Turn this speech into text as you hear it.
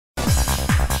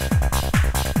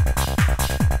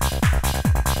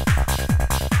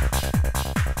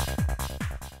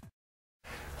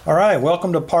Alright,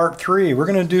 welcome to part 3. We're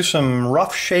going to do some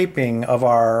rough shaping of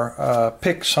our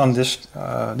picks on this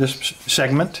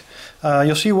segment.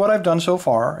 You'll see what I've done so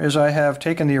far is I have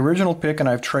taken the original pick and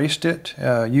I've traced it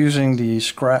using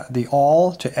the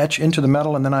awl to etch into the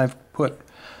metal, and then I've put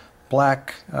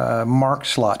black mark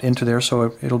slot into there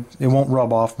so it won't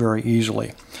rub off very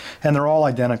easily. And they're all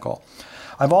identical.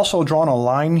 I've also drawn a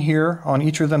line here on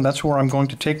each of them. That's where I'm going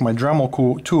to take my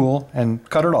Dremel tool and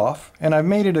cut it off, and I've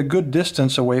made it a good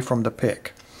distance away from the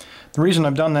pick. The reason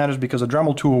I've done that is because a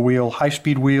Dremel tool wheel,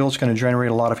 high-speed wheel, is going to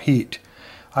generate a lot of heat.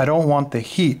 I don't want the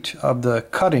heat of the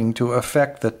cutting to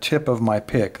affect the tip of my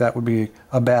pick. That would be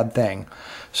a bad thing.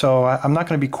 So I'm not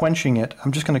going to be quenching it.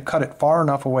 I'm just going to cut it far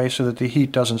enough away so that the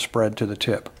heat doesn't spread to the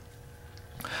tip.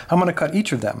 I'm going to cut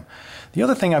each of them. The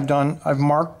other thing I've done, I've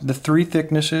marked the 3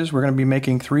 thicknesses. We're going to be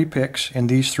making 3 picks in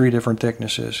these 3 different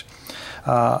thicknesses.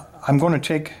 I'm going to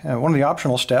take one of the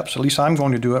optional steps, at least I'm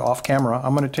going to do it off camera.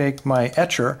 I'm going to take my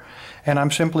etcher and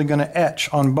I'm simply going to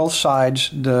etch on both sides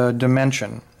the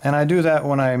dimension. And I do that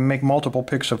when I make multiple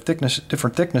picks of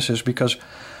different thicknesses, because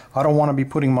I don't want to be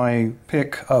putting my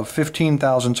pick of 15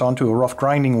 thousandths onto a rough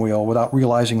grinding wheel without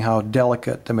realizing how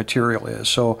delicate the material is.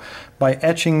 So by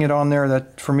etching it on there,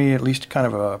 that for me at least kind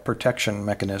of a protection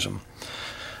mechanism.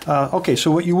 Okay,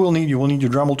 so what you will need your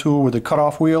Dremel tool with a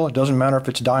cutoff wheel. It doesn't matter if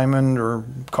it's diamond or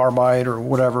carbide or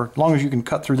whatever. As long as you can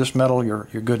cut through this metal, you're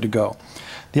good to go.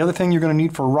 The other thing you're going to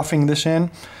need for roughing this in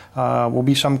will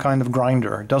be some kind of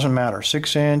grinder. It doesn't matter,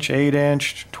 6-inch,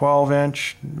 8-inch,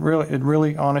 12-inch. It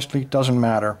really honestly doesn't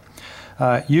matter.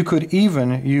 You could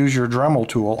even use your Dremel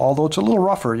tool, although it's a little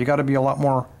rougher. You got to be a lot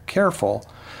more careful.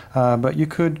 But you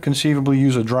could conceivably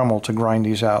use a Dremel to grind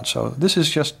these out. So this is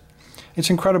just, it's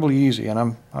incredibly easy,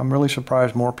 and I'm really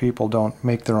surprised more people don't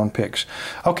make their own picks.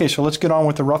 Okay, so let's get on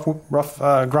with the rough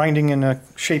grinding and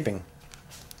shaping.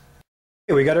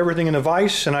 Okay, we got everything in a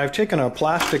vise, and I've taken a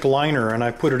plastic liner and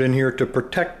I put it in here to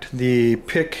protect the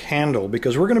pick handle,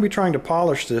 because we're going to be trying to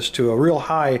polish this to a real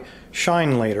high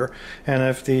shine later, and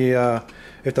if the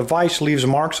vise leaves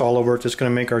marks all over it, it's going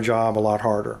to make our job a lot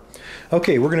harder.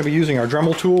 Okay, we're going to be using our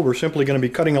Dremel tool. We're simply going to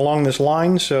be cutting along this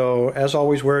line, so as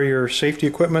always, wear your safety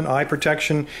equipment, eye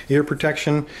protection, ear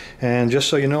protection, and just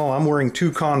so you know, I'm wearing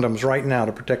 2 condoms right now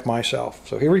to protect myself.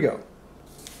 So here we go.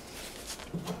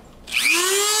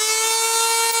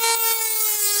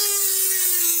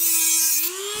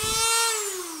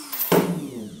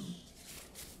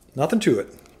 Nothing to it.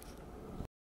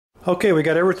 Okay, we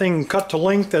got everything cut to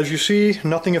length, as you see,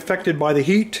 nothing affected by the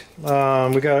heat. We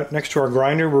got it next to our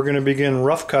grinder. We're going to begin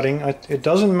rough cutting. It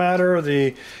doesn't matter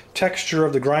the texture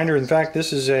of the grinder. In fact,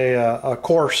 this is a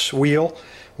coarse wheel.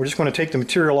 We're just going to take the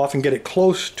material off and get it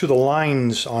close to the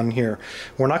lines on here.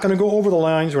 We're not going to go over the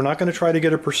lines. We're not going to try to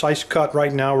get a precise cut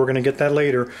right now. We're going to get that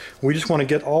later. We just want to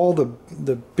get all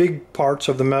the big parts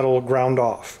of the metal ground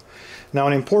off. Now,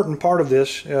 an important part of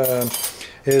this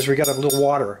is we got a little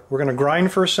water. We're going to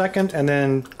grind for a second and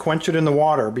then quench it in the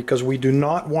water, because we do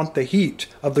not want the heat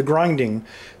of the grinding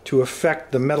to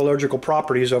affect the metallurgical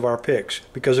properties of our picks,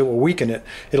 because it will weaken it.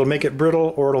 It'll make it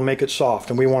brittle or it'll make it soft,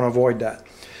 and we want to avoid that.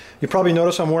 You probably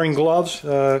notice I'm wearing gloves.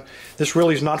 This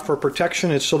really is not for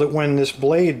protection. It's so that when this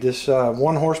blade, this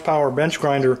 1 horsepower bench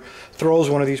grinder,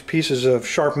 throws one of these pieces of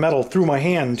sharp metal through my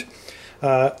hand,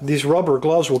 these rubber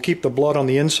gloves will keep the blood on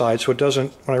the inside, so it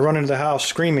doesn't, when I run into the house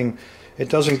screaming, it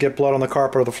doesn't get blood on the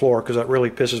carpet or the floor, because that really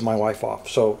pisses my wife off.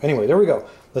 So anyway, there we go.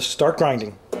 Let's start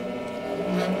grinding.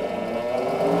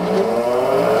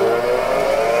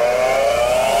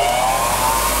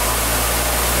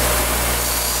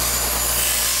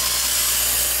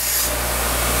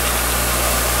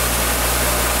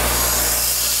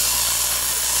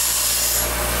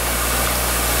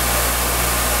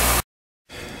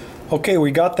 Okay,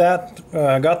 we got that,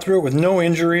 got through it with no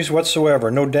injuries whatsoever,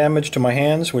 no damage to my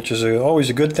hands, which is always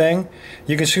a good thing.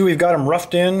 You can see we've got them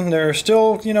roughed in. They're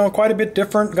still, you know, quite a bit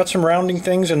different. Got some rounding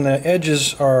things, and the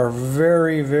edges are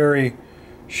very, very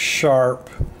sharp.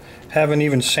 Haven't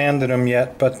even sanded them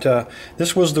yet, but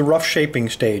this was the rough shaping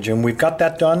stage, and we've got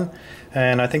that done,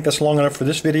 and I think that's long enough for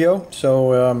this video.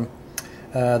 So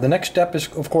the next step is,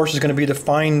 of course, is going to be the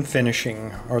fine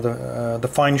finishing, or the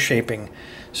fine shaping.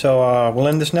 So we'll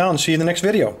end this now and see you in the next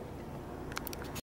video.